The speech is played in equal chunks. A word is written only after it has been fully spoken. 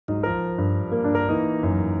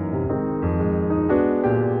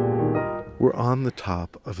We're on the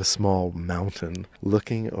top of a small mountain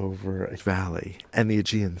looking over a valley and the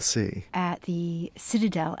Aegean Sea. At the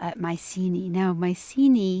citadel at Mycenae. Now,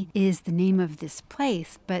 Mycenae is the name of this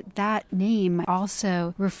place, but that name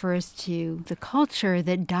also refers to the culture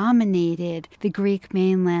that dominated the Greek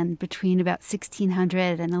mainland between about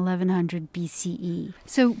 1600 and 1100 BCE.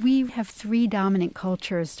 So we have three dominant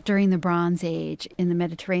cultures during the Bronze Age in the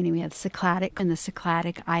Mediterranean. We have the Cycladic and the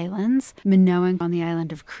Cycladic Islands, Minoan on the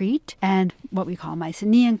island of Crete, and what we call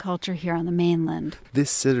Mycenaean culture here on the mainland.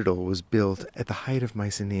 This citadel was built at the height of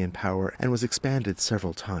Mycenaean power and was expanded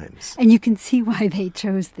several times. And you can see why they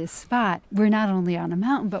chose this spot. We're not only on a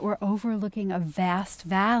mountain, but we're overlooking a vast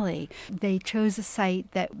valley. They chose a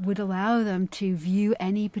site that would allow them to view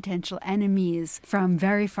any potential enemies from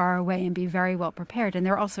very far away and be very well prepared. And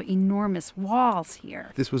there are also enormous walls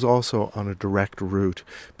here. This was also on a direct route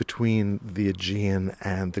between the Aegean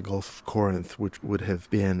and the Gulf of Corinth, which would have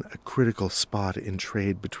been a critical spot in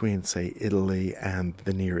trade between, say, Italy and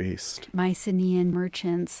the Near East. Mycenaean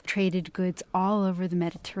merchants traded goods all over the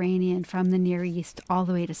Mediterranean from the Near East all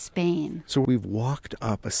the way to Spain. So we've walked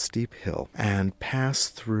up a steep hill and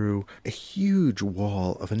passed through a huge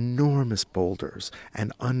wall of enormous boulders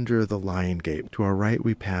and under the Lion Gate. To our right,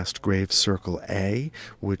 we passed Grave Circle A,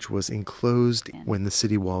 which was enclosed when the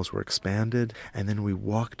city walls were expanded, and then we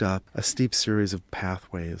walked up a steep series of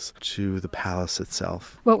pathways to the palace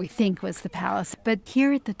itself. What we think was the palace. But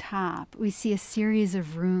here at the top, we see a series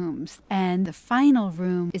of rooms, and the final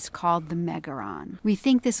room is called the Megaron. We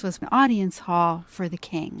think this was an audience hall for the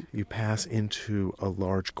king. You pass into a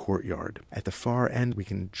large courtyard. At the far end, we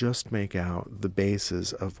can just make out the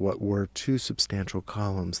bases of what were two substantial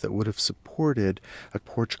columns that would have supported a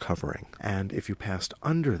porch covering. And if you passed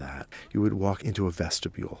under that, you would walk into a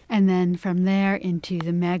vestibule. And then from there into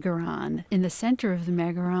the Megaron. In the center of the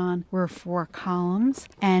Megaron were four columns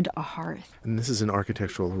and a hearth. And this is an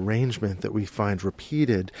architectural arrangement that we find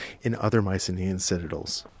repeated in other Mycenaean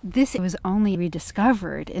citadels. This was only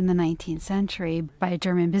rediscovered in the 19th century by a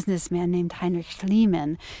German businessman named Heinrich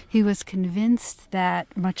Schliemann, who was convinced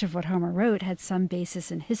that much of what Homer wrote had some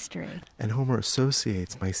basis in history. And Homer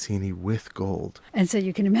associates Mycenae with gold. And so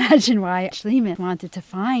you can imagine why Schliemann wanted to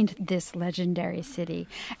find this legendary city.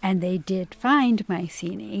 And they did find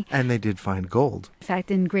Mycenae. And they did find gold. In fact,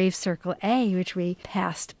 in Grave Circle A, which we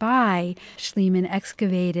passed by, Schliemann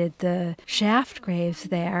excavated the shaft graves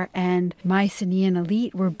there, and Mycenaean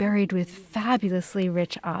elite were buried with fabulously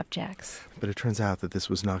rich objects. But it turns out that this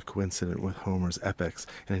was not coincident with Homer's epics,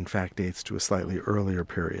 and in fact dates to a slightly earlier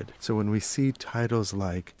period. So when we see titles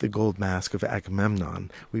like the Gold Mask of Agamemnon,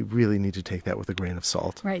 we really need to take that with a grain of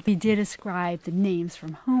salt. Right. He did ascribe the names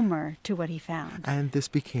from Homer to what he found. And this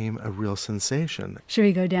became a real sensation. Should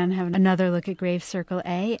we go down and have another look at Grave Circle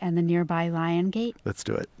A and the nearby Lion Gate? Let's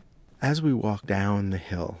do it. As we walk down the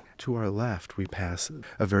hill, to our left, we pass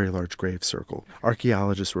a very large grave circle.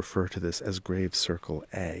 Archaeologists refer to this as Grave Circle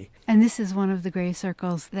A. And this is one of the grave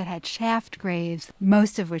circles that had shaft graves,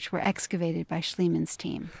 most of which were excavated by Schliemann's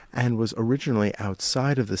team. And was originally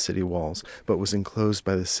outside of the city walls, but was enclosed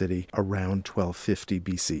by the city around 1250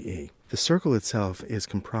 BCE. The circle itself is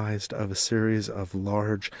comprised of a series of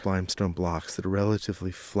large limestone blocks that are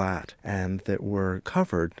relatively flat and that were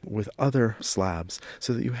covered with other slabs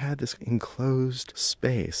so that you had this enclosed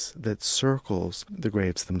space that circles the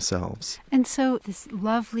graves themselves. And so this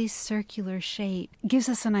lovely circular shape gives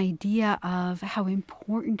us an idea of how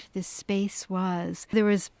important this space was. There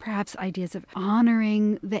was perhaps ideas of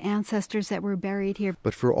honoring the ancestors that were buried here.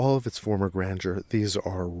 But for all of its former grandeur, these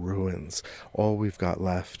are ruins. All we've got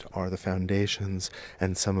left are the foundations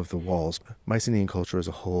and some of the walls. Mycenaean culture as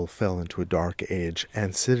a whole fell into a dark age,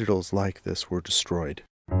 and citadels like this were destroyed.